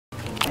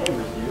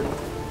neighbors, dude.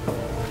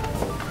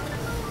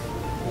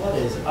 What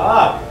is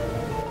up?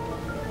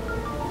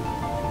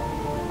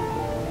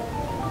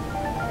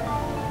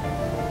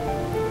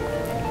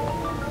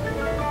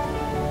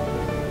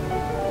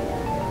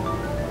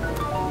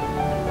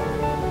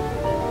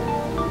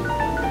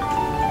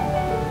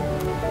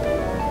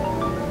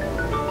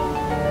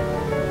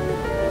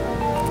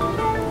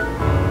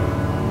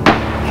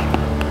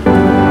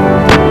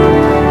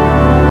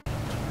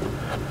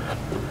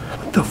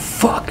 The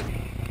fuck?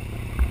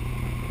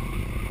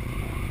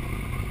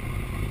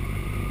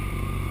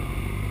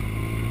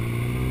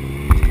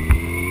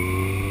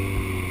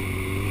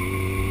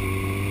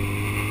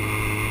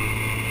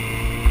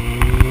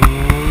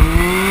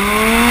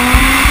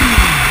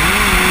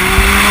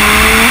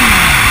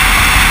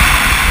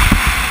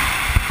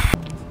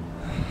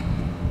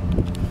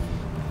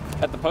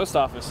 At the post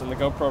office, and the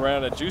GoPro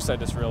ran out of juice, I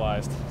just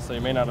realized. So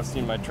you may not have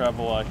seen my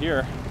travel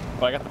here,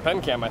 but I got the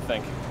pen cam, I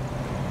think.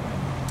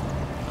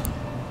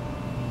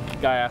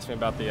 Guy asked me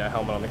about the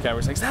helmet on the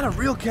camera. He's like, is that a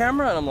real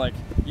camera? And I'm like,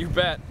 you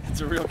bet,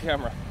 it's a real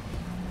camera.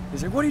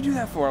 He's like, what do you do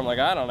that for? I'm like,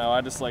 I don't know.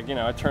 I just, like, you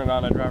know, I turn it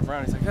on, I drive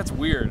around. He's like, that's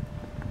weird.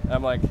 And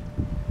I'm like,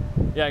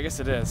 yeah, I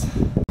guess it is.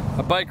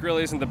 A bike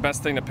really isn't the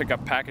best thing to pick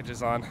up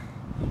packages on,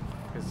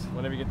 because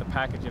whenever you get the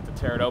package, you have to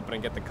tear it open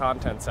and get the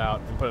contents out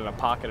and put it in a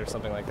pocket or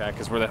something like that,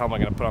 because where the hell am I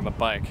going to put on the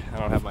bike? I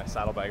don't have my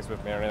saddlebags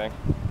with me or anything.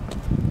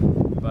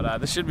 But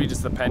this should be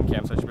just the pen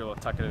cam, so I should be able to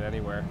tuck it in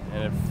anywhere.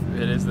 And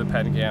if it is the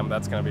pen cam,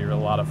 that's going to be a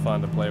lot of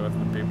fun to play with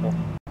people.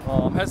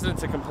 Well, I'm hesitant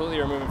to completely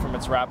remove it from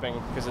its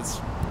wrapping because it's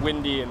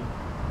windy and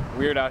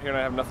weird out here and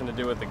I have nothing to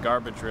do with the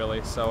garbage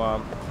really. So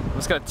I'm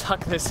just going to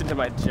tuck this into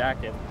my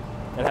jacket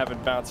and have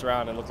it bounce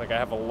around and look like I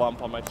have a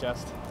lump on my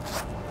chest.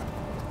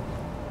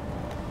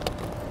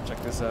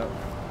 Check this out.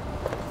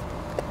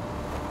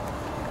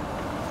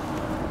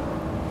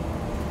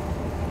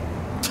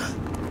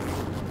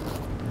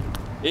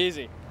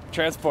 Easy.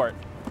 Transport.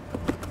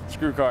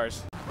 Screw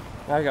cars.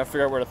 Now I gotta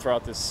figure out where to throw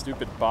out this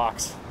stupid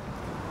box.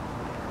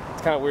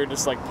 It's kind of weird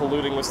just like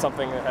polluting with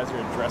something that has your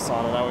address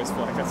on it. I always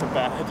feel like that's a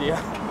bad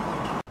idea.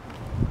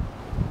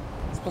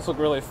 It's supposed to look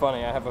really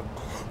funny. I have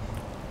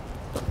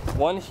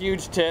one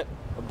huge tit,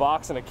 a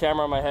box, and a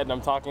camera on my head, and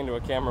I'm talking to a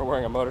camera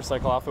wearing a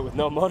motorcycle outfit with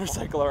no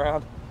motorcycle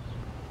around.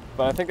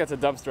 But I think that's a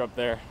dumpster up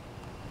there.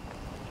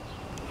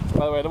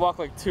 By the way, they walk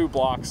like 2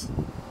 blocks.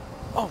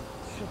 Oh,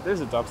 shit,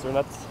 there's a dumpster, and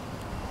that's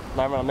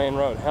not even on a main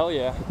road. Hell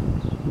yeah.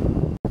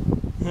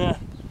 Yeah.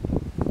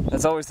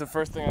 That's always the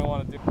first thing I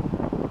want to do.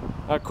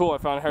 Oh, cool, I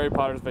found Harry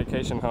Potter's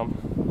vacation home.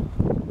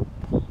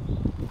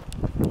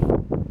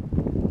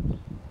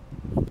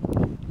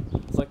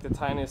 It's like the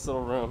tiniest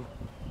little room.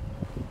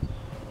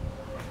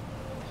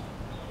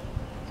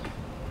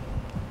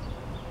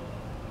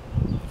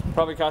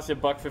 Probably cost you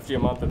 $1.50 a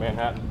month in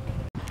Manhattan.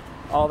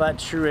 All that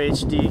true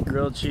HD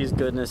grilled cheese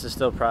goodness is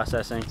still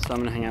processing, so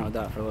I'm gonna hang out with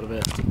that for a little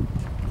bit.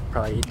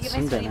 Probably eat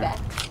some dinner. Back.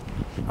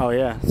 Oh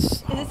yeah.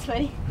 Is it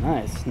sweaty?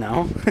 Nice.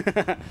 No.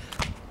 Yeah.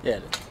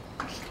 It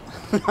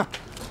is.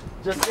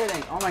 Just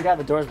kidding. Oh my god,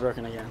 the door's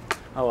broken again.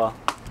 Oh well.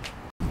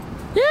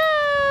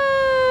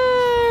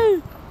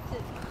 Yay!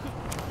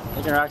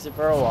 Taking Roxy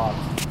for a walk.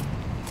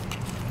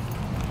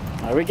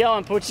 Where we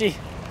going, Poochie?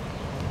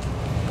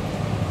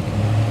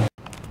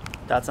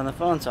 Dot's on the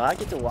phone, so I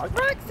get to walk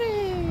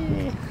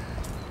Roxy.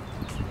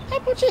 Hi,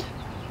 Poochie.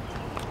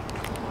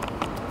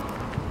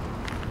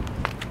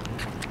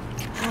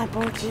 Hi,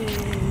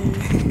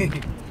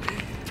 Poochie.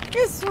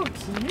 You're so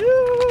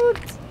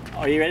cute.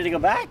 Are you ready to go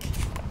back?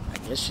 I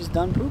guess she's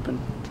done pooping.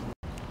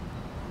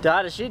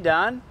 Dot, is she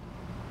done?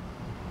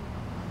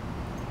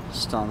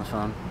 She's still on the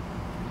phone.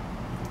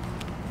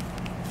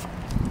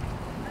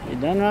 You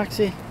done,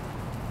 Roxy?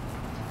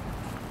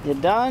 You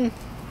done?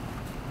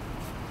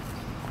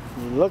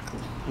 You look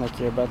like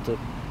you're about to...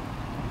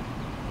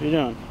 What are you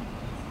doing?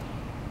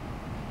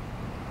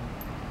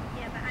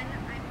 Yeah, but I'm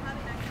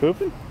probably not...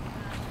 Pooping?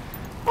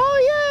 Oh,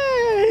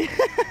 yay!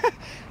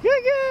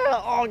 Good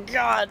girl! Oh,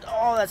 God!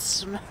 Oh, that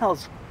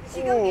smells... Did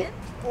she go again?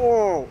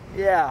 Oh,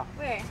 yeah.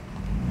 Where?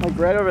 Like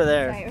right over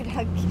there. Sorry, your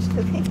dog keeps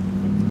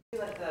pooping.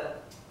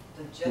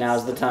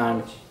 Now's the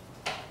time.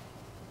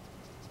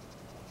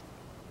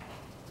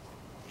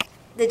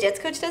 The Jets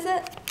coach does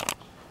it?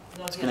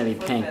 No, It's gonna be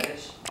pink.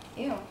 fetish.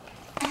 Ew.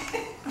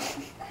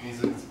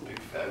 He's like this big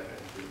fat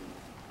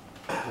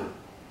guy.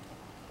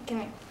 Come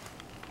here.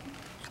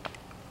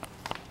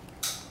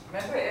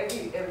 Remember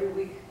every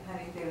week,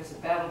 honey, there was a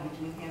battle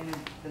between him and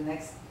the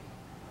next.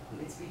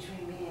 It's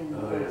between me and the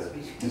birds. Yeah.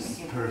 Between This is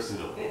me and-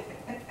 personal.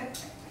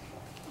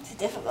 It's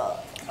difficult.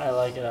 I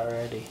like it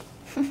already.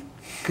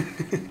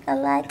 I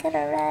like it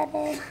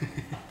already.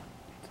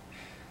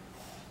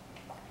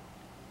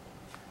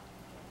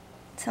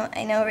 So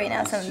I know right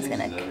now someone's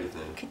gonna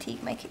Everything.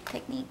 critique my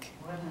technique.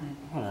 What, honey?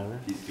 Whatever.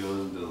 He's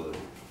going to like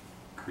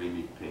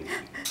creamy pink.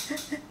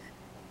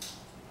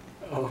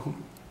 Oh.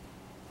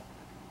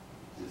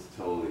 Just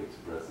totally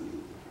expresses a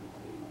different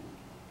thing.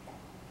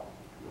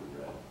 Going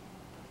red.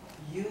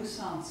 You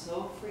sound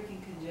so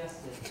freaking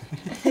congested.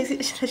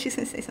 She's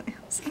gonna say something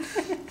else.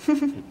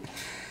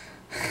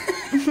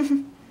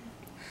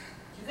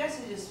 guys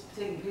are just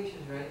taking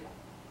pictures, right?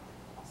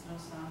 There's no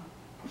sound.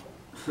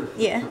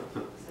 Yeah.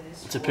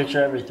 It's a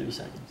picture every 3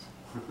 seconds.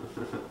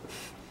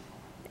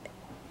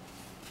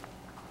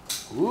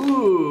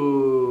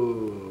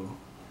 Ooh.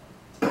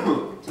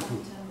 Oh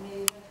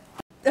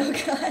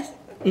God.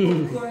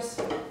 Of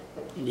course.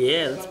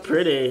 Yeah, that's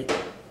pretty.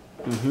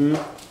 Mm-hmm.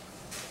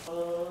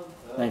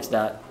 Thanks,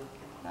 Dot.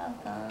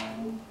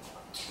 Welcome.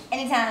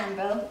 Anytime,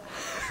 bro.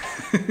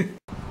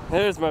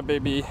 There's my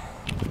baby.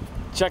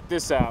 Check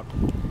this out.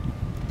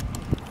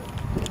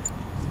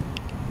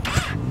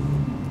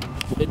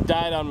 It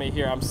died on me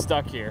here. I'm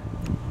stuck here.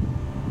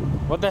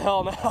 What the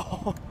hell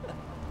now?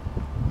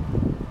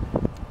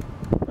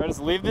 Do I just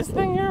leave this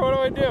thing here? What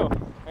do I do?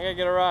 I gotta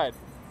get a ride.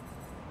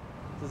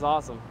 This is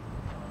awesome.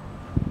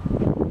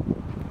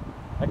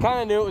 I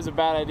kind of knew it was a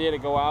bad idea to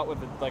go out with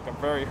like a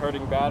very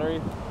hurting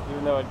battery,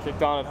 even though it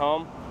kicked on at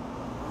home.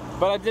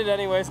 But I did it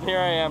anyways, and here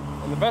I am.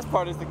 And the best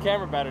part is the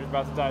camera battery's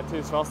about to die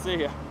too, so I'll see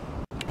you.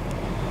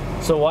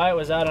 So Wyatt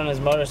was out on his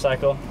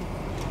motorcycle,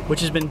 which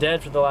has been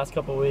dead for the last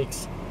couple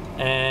weeks,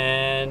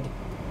 and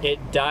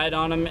it died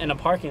on him in a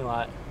parking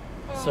lot.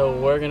 So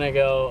we're gonna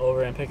go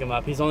over and pick him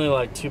up. He's only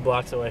like 2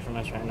 blocks away from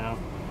us right now.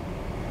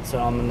 So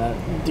I'm gonna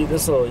do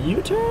this little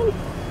U-turn,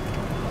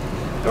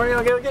 and we're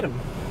gonna go get him.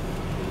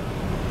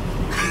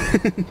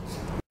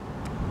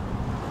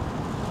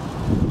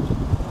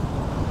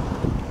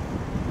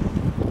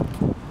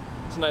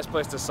 It's a nice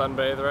place to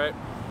sunbathe, right?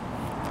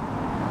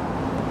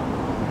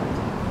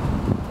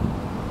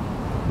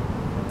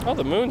 Oh,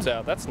 the moon's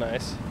out. That's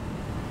nice.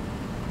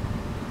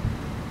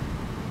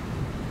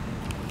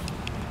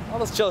 Well,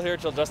 let's chill here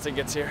till Justin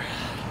gets here.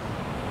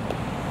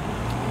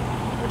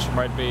 Which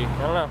might be,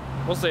 I don't know.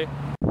 We'll see.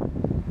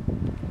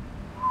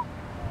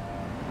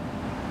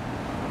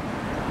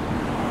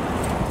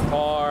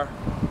 Car.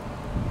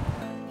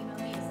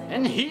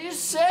 And he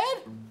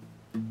said,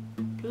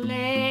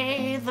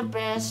 play the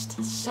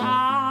best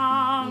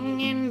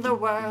song in the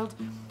world,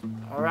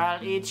 or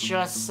I'll eat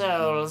your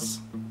souls.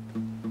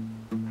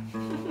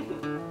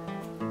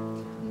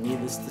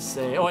 Needless to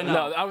say, oh wait, no.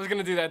 No, I was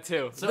gonna do that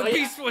too. So, the yeah.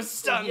 beast was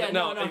stunned. Yeah,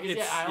 no, it's,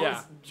 yeah, I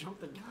always jump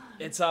the gun.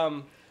 It's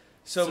so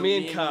me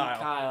and Kyle.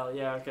 Kyle,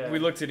 yeah, okay. We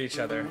looked at each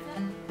other.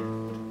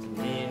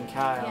 Me and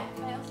Kyle.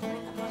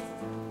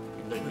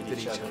 We looked at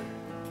each other.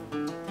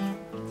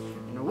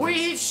 And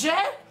we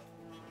said,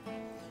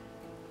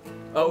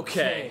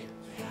 Okay.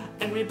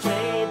 and we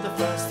played the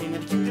first thing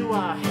that came to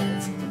our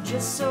heads. It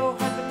just so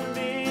happened to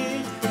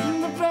be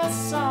the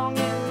best song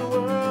in the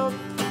world.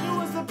 It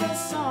was the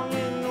best song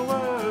in the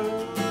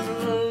world.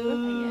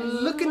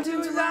 Look into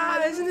his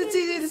eyes and it's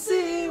easy to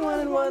see. 1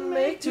 and 1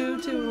 make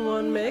 2, 2 and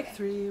 1 make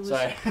 3.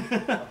 Sorry.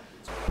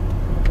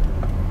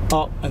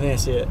 Oh, I think I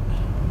see it.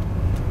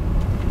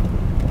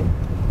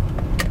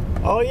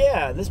 Oh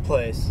yeah, this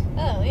place.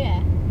 Oh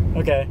yeah.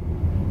 Okay.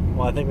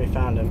 Well, I think we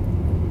found him.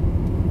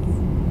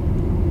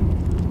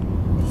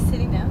 He's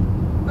sitting down.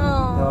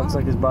 Oh. That looks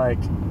like his bike.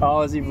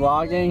 Oh, is he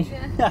vlogging?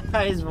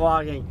 Yeah. He's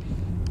vlogging.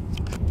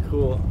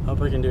 Cool.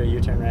 Hope I can do a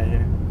U-turn right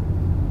here.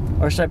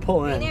 Or should I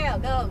pull in? Nero,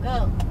 go,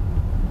 go.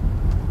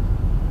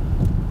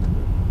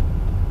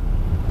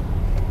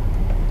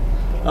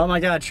 Oh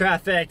my god,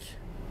 traffic.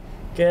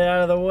 Get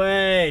out of the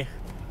way.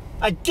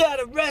 I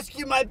gotta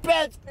rescue my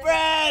best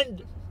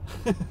friend.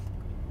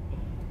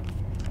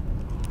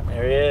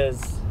 There he is.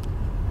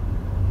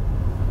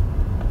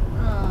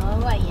 Oh,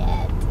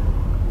 Wyatt.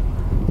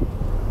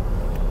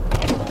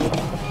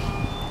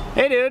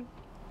 Hey dude.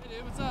 Hey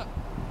dude, what's up?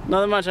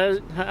 Nothing much. How's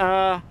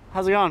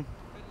it going?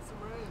 Getting some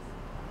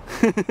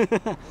rays.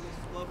 This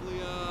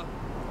lovely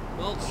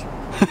mulch.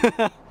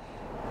 I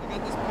got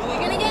this You're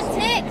gonna get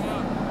ticks.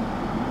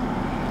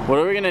 What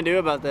are we gonna do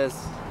about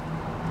this?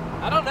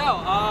 I don't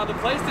know. The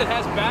place that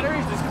has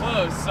batteries is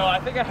closed, so I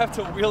think I have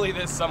to wheelie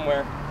this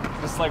somewhere.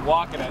 Just like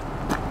walking it.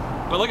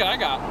 But look at I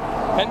got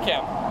pen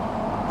cam.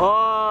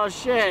 Oh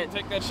shit.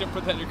 Take that shit,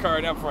 put that in your car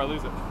right now before I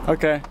lose it.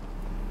 Okay.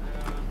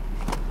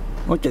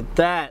 Look at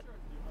that.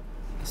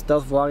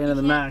 Stealth vlogging to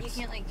the max. You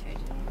can't like charge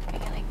it. You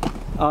can't like.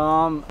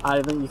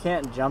 I think you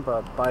can't jump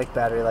a bike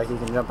battery like you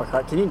can jump a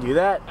car. Can you do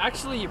that?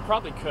 Actually, you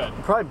probably could.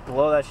 You probably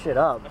blow that shit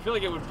up. I feel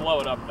like it would blow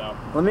it up though.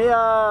 Let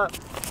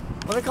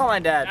me call my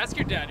dad. Ask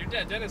your dad. Your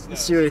dad, Dennis knows.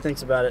 Let's see what he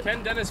thinks about it.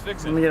 Can Dennis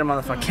fix it? Let me get him on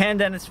the phone. Can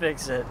Dennis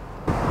fix it?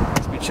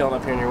 Just be chilling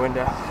up here in your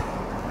window.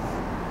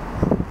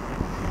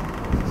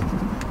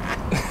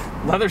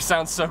 Leather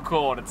sounds so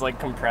cool when it's like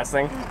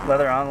compressing.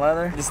 Leather on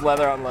leather? Just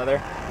leather on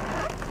leather.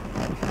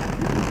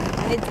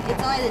 It's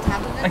only the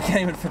top of it. I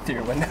can't even fit through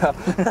your window.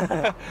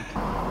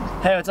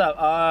 Hey, what's up?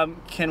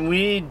 Can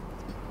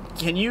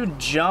you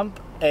jump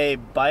a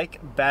bike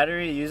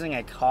battery using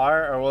a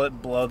car, or will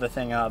it blow the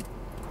thing up?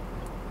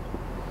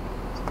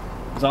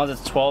 As long as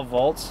it's 12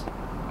 volts.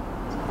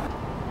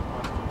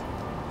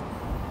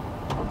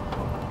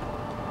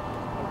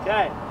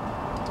 Okay.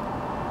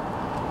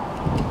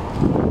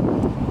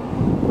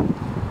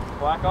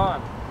 Black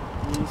on.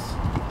 Peace.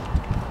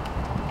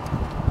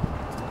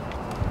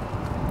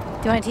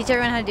 Do you want to teach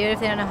everyone how to do it if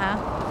they don't know how?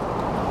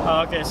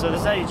 Oh, okay, so this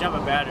is how you jump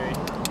a battery.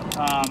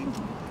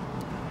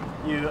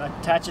 you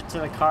attach it to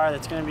the car.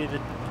 That's going to be the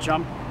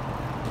jump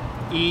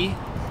E.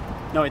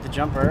 No, wait, the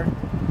jumper.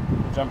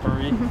 Jumper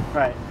E.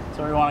 Right.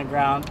 So we want to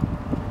ground.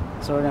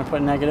 So we're going to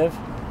put negative.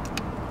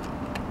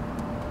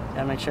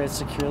 Gotta make sure it's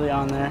securely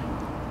on there.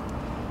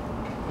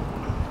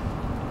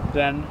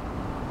 Then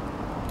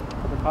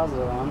put the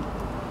positive on.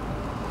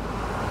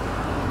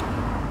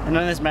 And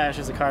none of this matters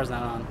because the car's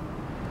not on.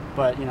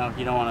 But you know,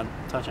 you don't want to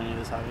touch any of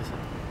this, obviously.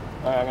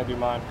 Alright, I'm gonna do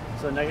mine.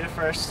 So negative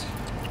first,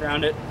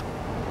 ground it.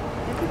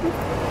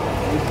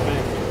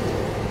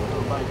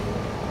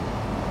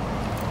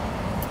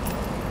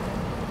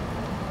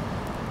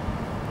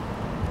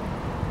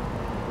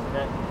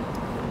 Okay.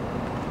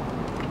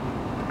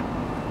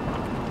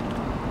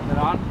 Is it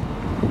on?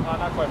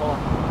 Not quite, hold on.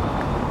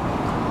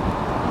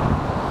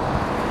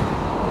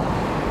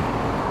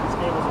 These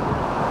cables are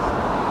weird.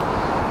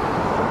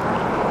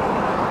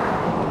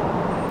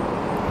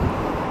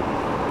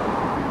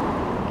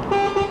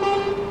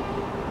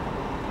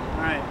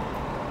 Alright,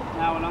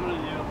 now what I'm going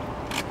to do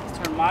is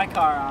turn my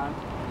car on,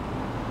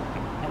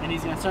 and then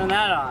he's going to turn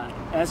that on,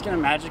 and it's going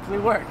to magically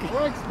work.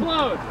 Or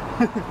explode!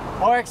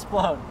 Or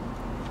explode.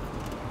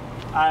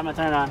 Alright, I'm going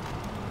to turn it on.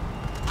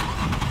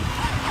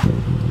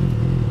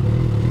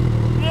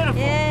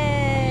 Beautiful!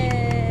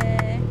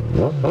 Yay!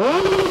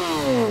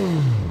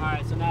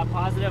 Alright, so now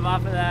positive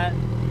off of that.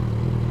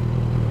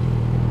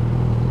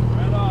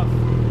 Right off.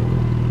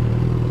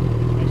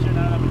 Make sure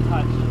none of them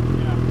touch.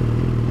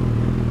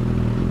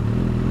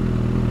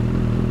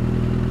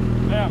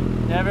 Yeah.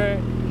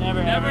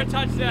 Never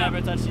touch them.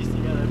 Never touch these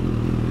together.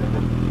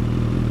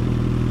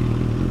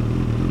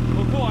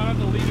 Well, cool, I don't have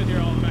to leave it here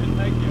all the time.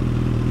 Thank you.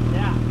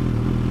 Yeah,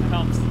 that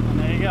helps. And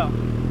there you go.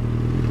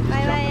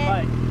 Bye Jump the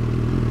bye. bike.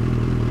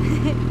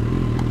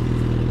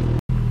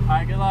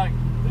 Alright, good luck.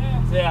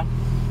 Yeah. See ya.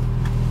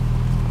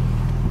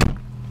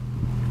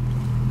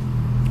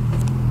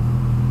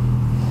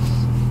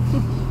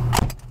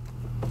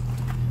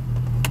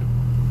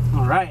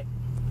 Alright.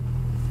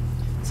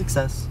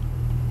 Success.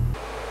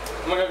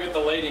 I'm gonna go get the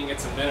lady and get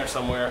some dinner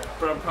somewhere,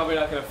 but I'm probably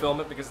not gonna film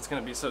it because it's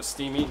gonna be so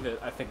steamy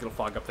that I think it'll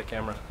fog up the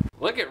camera.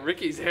 Look at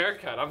Ricky's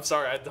haircut. I'm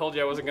sorry, I told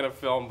you I wasn't gonna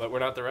film, but we're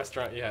not at the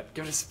restaurant yet.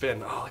 Give it a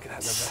spin. Oh, look at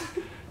that in the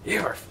back.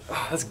 You are,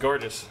 oh, that's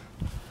gorgeous.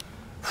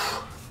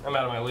 I'm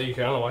out of my league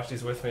here. I don't know why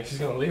she's with me. She's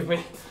gonna leave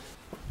me.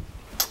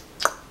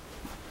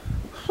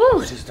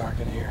 Whew, it is dark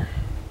in here.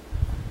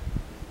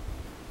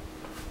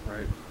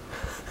 Right.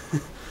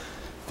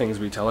 Things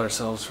we tell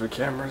ourselves for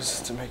cameras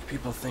to make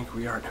people think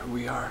we aren't who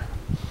we are.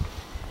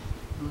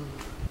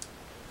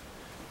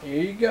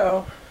 Here you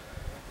go.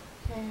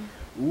 Okay.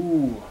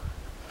 Ooh.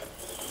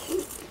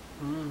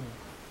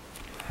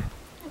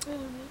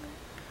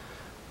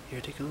 Here,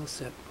 take a little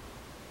sip.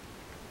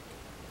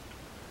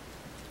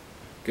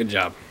 Good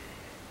job.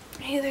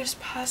 Hey, there's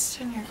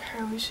pasta in your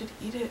car. We should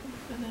eat it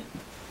in a minute.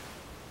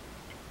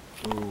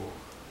 Ooh.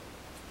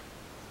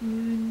 You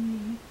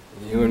and me.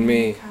 You and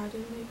me. God,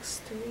 it makes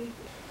 3.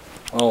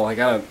 Oh, I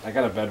got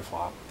a bed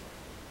flop.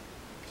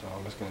 So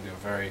I'm just gonna do a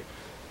very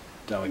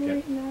delicate.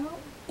 Right now?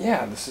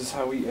 Yeah, this is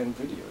how we end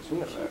videos. You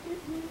know that.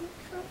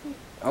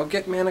 I'll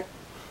get manic.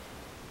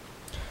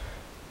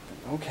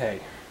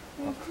 Okay.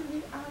 We have to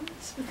be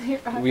honest with your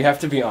eyes. We have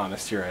to be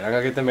honest. You're right. I'm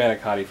gonna get the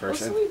manicotti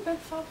first. Also, we bed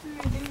flopped the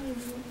other day.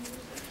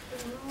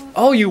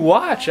 Oh, you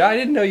watch? I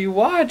didn't know you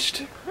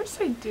watched. Of course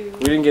I do.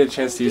 We didn't get a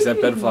chance to use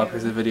that bed flop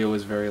because the video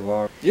was very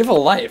long. You have a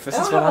life. This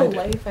is what I don't do.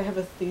 have a life. I have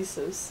a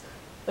thesis.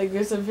 Like,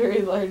 there's a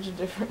very large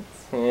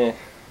difference. Eh.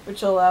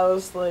 Which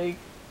allows, like,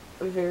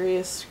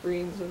 various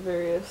screens of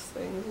various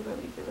things at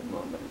any given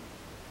moment.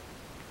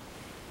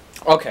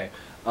 Okay.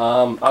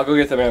 I'll go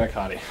get the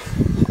manicotti.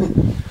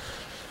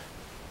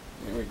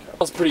 Here we go.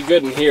 Smells pretty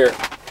good in here.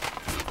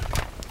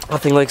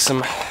 Nothing like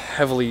some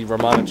heavily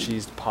Romano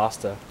cheesed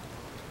pasta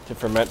to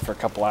ferment for a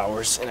couple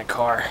hours in a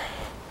car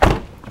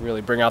to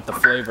really bring out the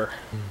flavor.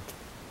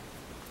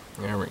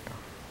 There we go.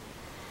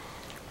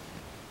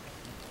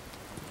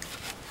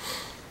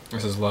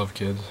 This is love,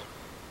 kids.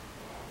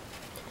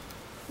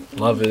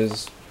 Love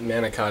is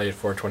manicotti at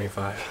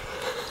 425.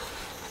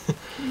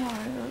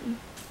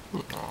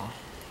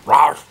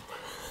 Rawr.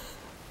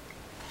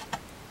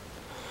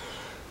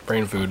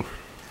 Brain food.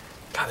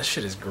 God, this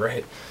shit is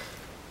great.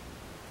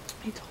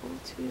 I told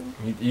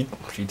you.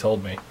 She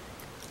told me.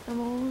 I'm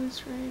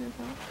always right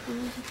about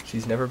food.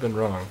 She's never been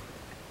wrong.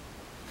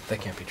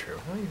 That can't be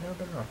true. No, you've never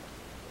been wrong.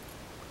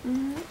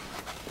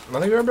 Mm-hmm. I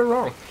think you've never been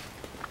wrong.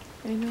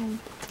 I know.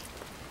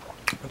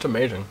 That's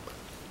amazing.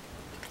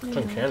 It's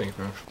uncanny.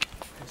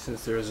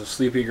 Since there is a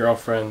sleepy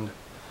girlfriend,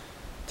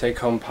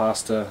 take-home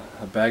pasta,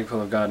 a bag full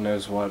of God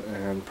knows what,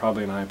 and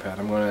probably an iPad,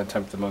 I'm going to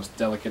attempt the most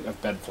delicate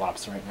of bed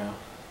flops right now.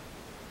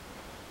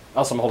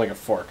 Also, I'm holding a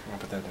fork. I'm going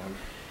to put that down.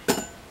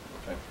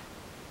 Okay.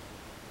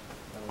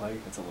 Is that a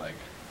leg? It's a leg.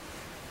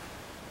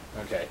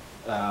 Okay.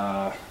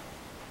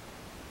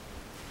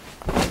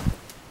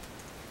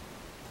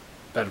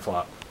 Bed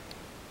flop.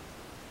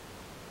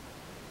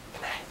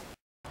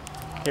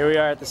 Here we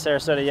are at the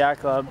Sarasota Yacht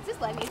Club. Is this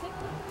live music?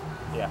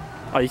 Yeah.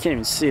 Oh, you can't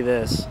even see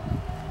this.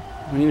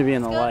 We need to be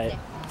in the light.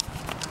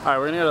 Alright,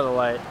 we're gonna go to the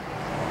light.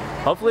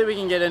 Hopefully we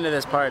can get into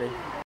this party.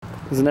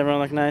 Doesn't everyone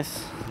look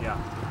nice? Yeah.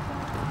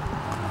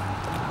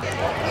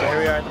 So here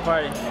we are at the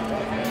party.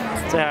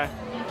 Say hi.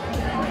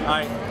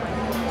 Hi.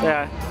 Say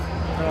hi.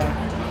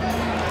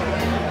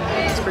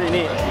 It's pretty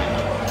neat.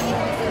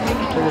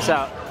 Check this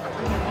out.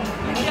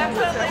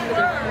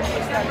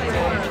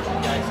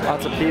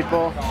 Lots of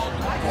people.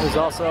 There's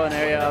also an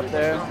area up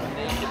there.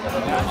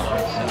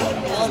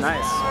 It's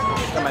nice.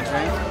 Got my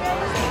drink.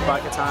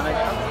 Vodka tonic.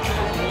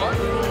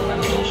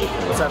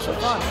 Let's have some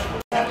fun.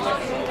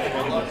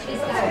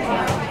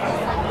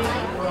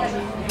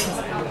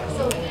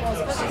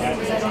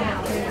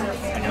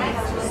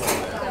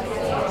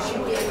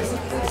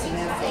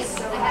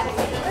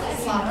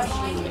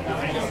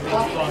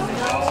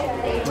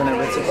 When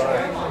it's a bar.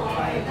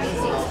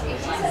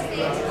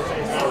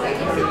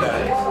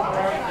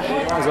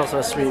 There's also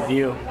a sweet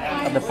view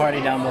of the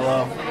party down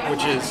below.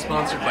 Which is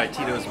sponsored by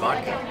Tito's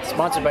Vodka.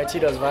 Sponsored by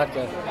Tito's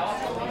Vodka.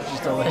 Which is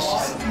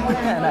delicious.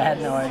 And I had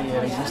no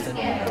idea it existed.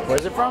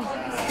 Where's it from?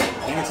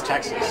 I think it's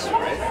Texas,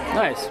 right?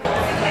 Nice.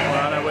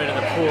 We're on our way to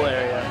the pool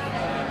area.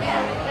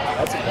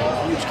 That's a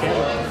huge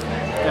camera.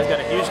 You guys got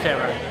a huge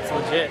camera. It's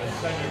legit.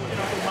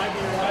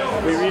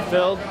 We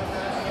refilled.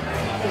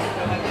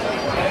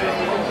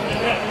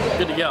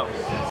 Good to go.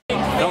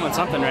 Filming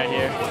something right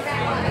here.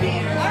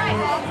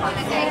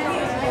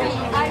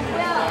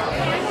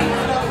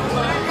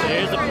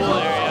 Here's the pool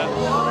area.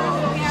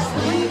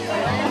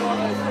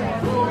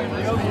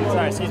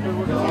 Sorry, excuse me.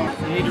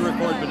 You need to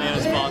record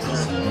Bananas Foster.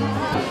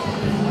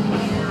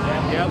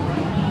 Yep.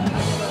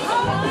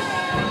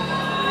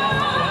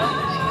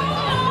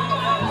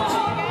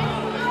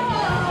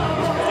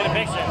 Get a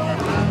picture.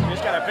 We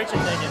just got our picture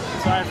taken.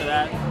 Sorry for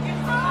that.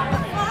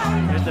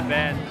 Here's the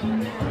band.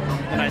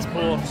 A nice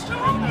pool. So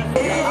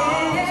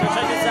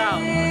check this out.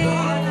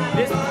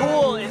 This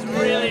pool is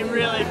really,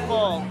 really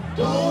full.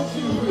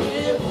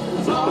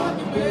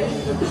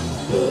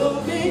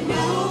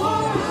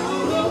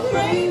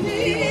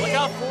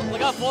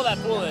 Look how full that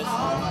pool is.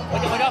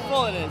 Look how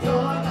full it is.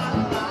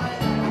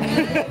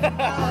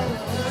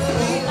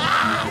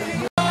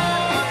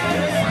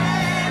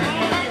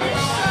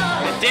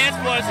 The dance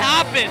floor is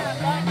hopping.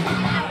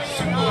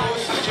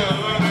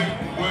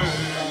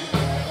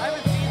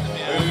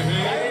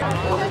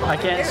 I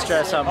can't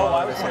stress how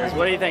fun this is.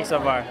 What do you think so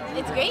far?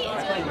 It's great.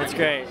 It's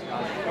great.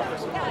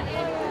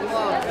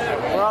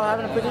 We're all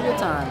having a pretty good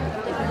time.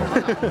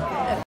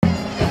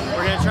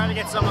 We're gonna try to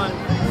get someone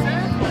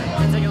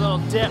to take a little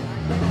dip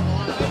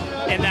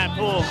in that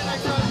pool.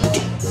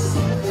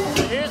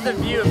 So here's the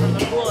view from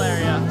the pool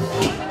area.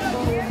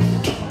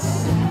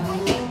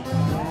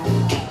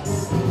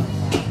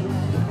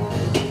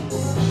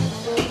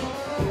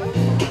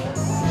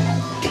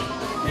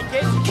 In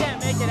case you can't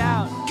make it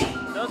out,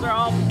 those are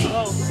all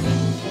boats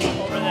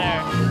over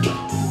there.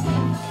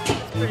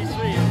 It's pretty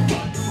sweet.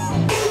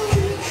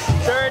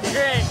 Third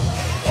drink.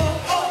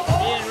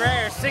 Me and Ray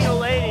are single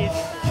ladies.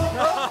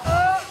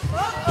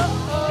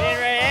 Me and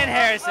Ray and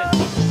Harrison.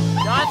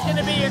 John's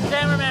gonna be your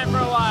cameraman for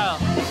a while.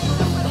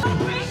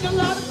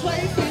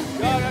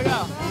 Go, go, go.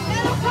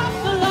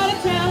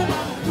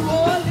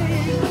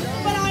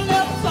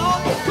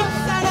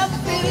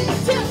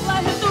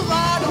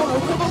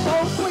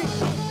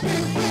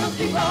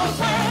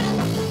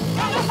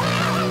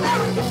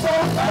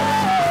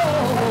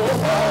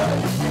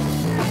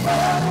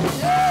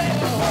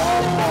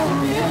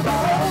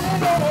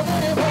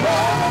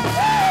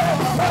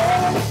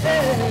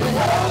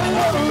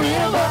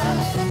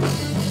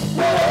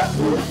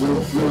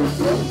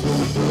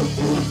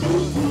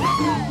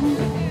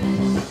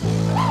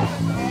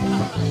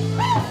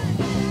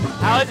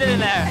 How is it in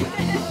there?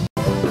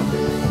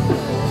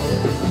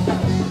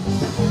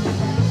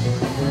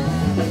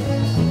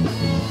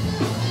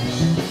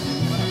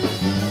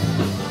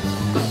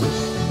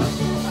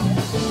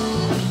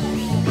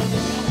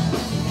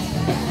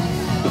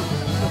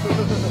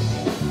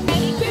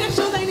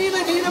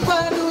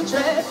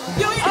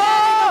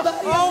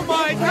 Oh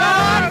my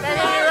God! They're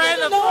gonna be right in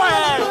the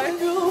forehead!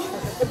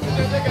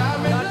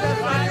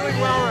 I'm doing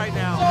well right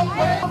now.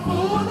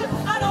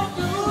 I don't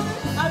do it.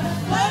 I'm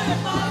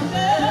playing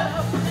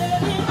myself.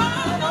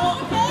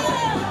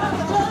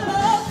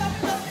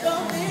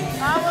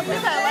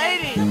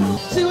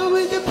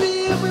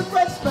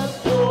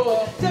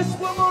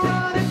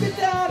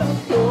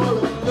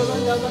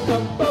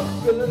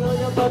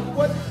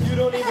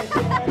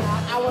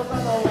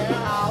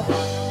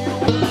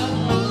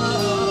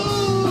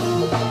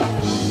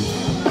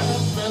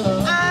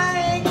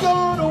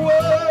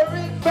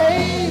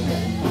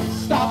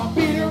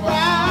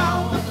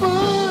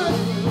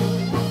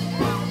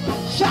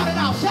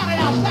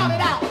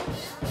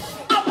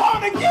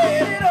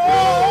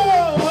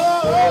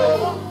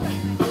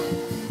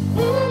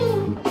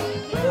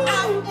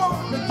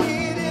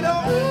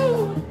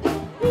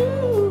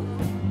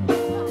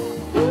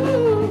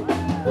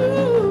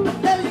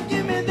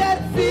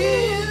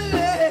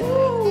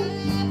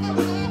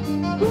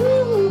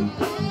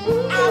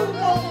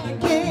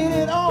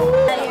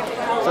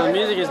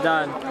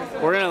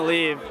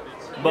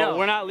 But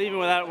we're not leaving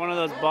without one of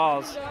those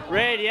balls.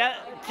 Ray, yeah,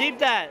 keep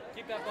that.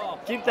 Keep that ball.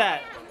 Keep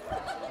that.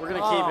 We're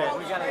gonna keep it.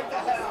 We gotta...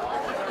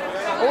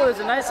 Oh, there's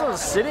a nice little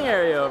sitting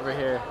area over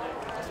here.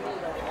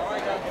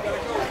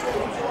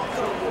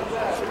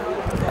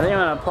 I think I'm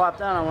gonna plop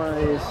down on one of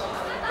these.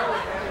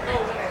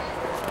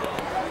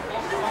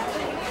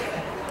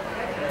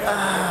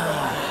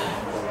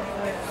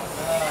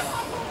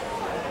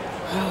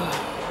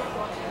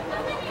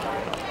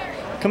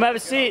 Come have a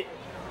seat.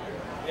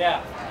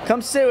 Yeah.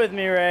 Come sit with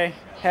me, Ray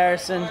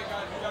Harrison.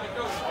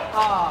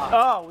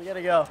 Oh, we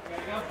gotta go.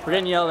 We're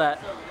getting yelled at.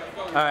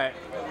 All right,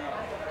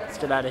 let's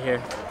get out of here.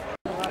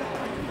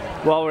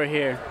 While we're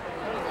here,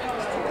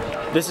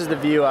 this is the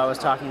view I was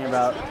talking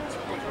about.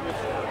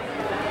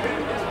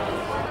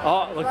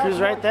 Oh, look who's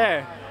right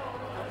there.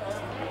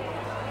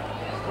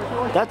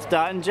 That's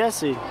Dot and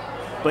Jesse.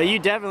 But you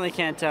definitely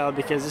can't tell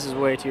because this is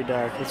way too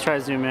dark. Let's try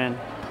to zoom in.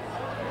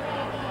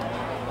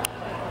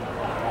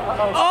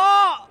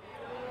 Oh!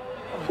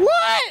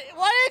 What?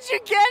 Why did you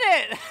get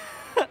it?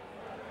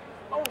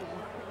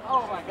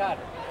 Oh my God.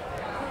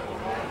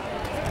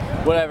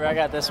 Whatever, I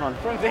got this one.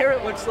 From there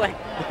it looks like...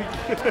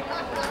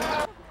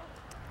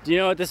 Do you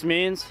know what this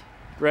means,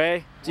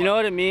 Ray? Do you know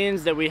what it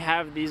means that we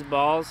have these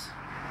balls?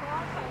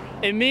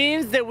 It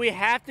means that we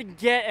have to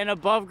get an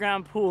above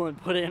ground pool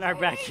and put it in our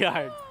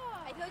backyard.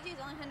 I told you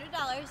it's only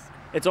 $100.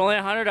 It's only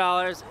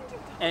 $100,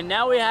 and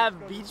now we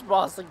have beach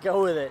balls to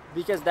go with it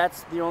because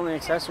that's the only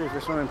accessory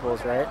for swimming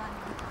pools, right?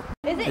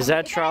 Is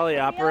that trolley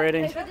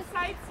operating?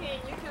 Sightseeing.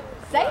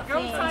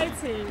 Go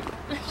sightseeing.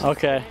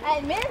 Okay.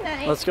 At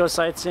midnight. Let's go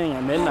sightseeing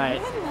at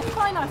midnight.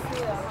 Probably not free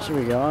though. Should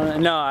we go on it?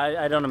 No,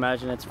 I don't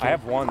imagine it's free. I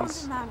have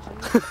ones. Imagine.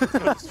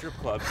 Strip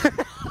club.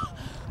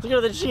 Look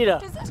at the cheetah.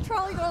 Does this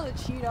trolley go to the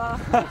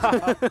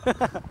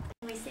cheetah?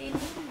 We say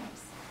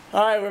names.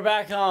 All right, we're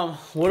back home.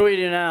 What do we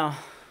do now?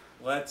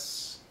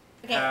 Let's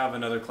Okay. have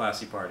another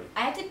classy party.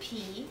 I have to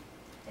pee.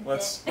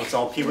 Let's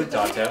all pee with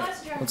Dante.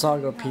 Let's all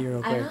go pee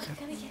real I'm quick. not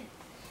gonna get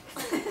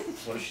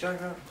What is she talking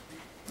about?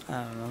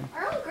 I don't know.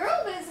 our own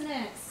girl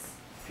business.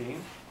 Peeing?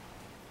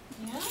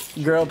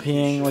 Yeah. Girl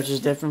peeing, which is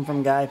different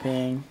from guy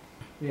peeing.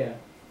 Yeah,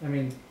 I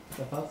mean,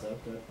 I thought so,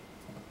 but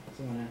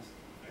someone asked.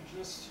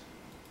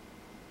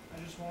 I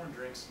just want to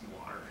drink some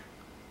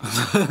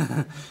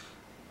water.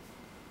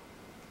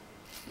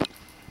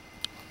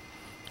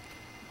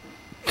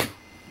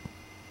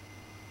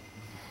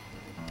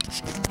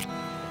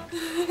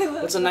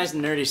 What's a nice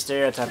nerdy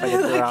stereotype I can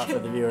throw out for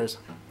the viewers?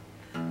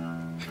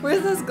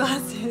 Where's those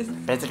glasses?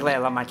 Basically, I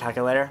love my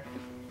calculator.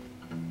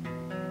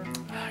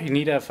 You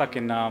need a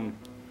fucking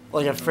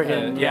Like a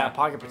freaking yeah.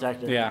 pocket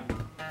protector. yeah.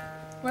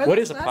 Where are What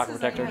those is a pocket glasses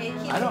protector? at?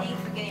 Keep I don't- the ink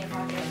from getting in your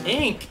pocket.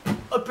 Ink.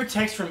 It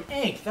protects from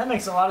ink. That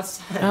makes a lot of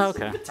sense. Oh,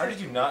 okay. How did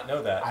you not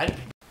know that?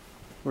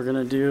 We're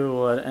gonna do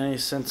what any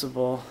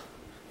sensible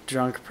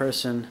drunk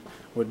person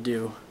would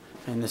do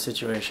in this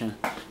situation,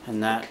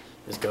 and that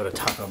is go to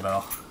Taco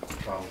Bell.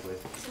 Probably.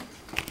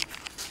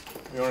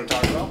 You want to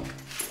talk about?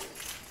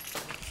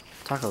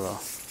 Taco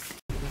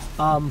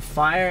Bell.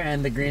 Fire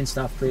and the green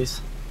stuff,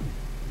 please.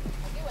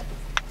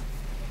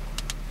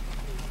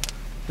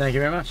 Thank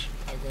you very much.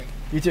 Okay.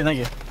 You too, thank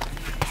you.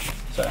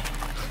 Sorry.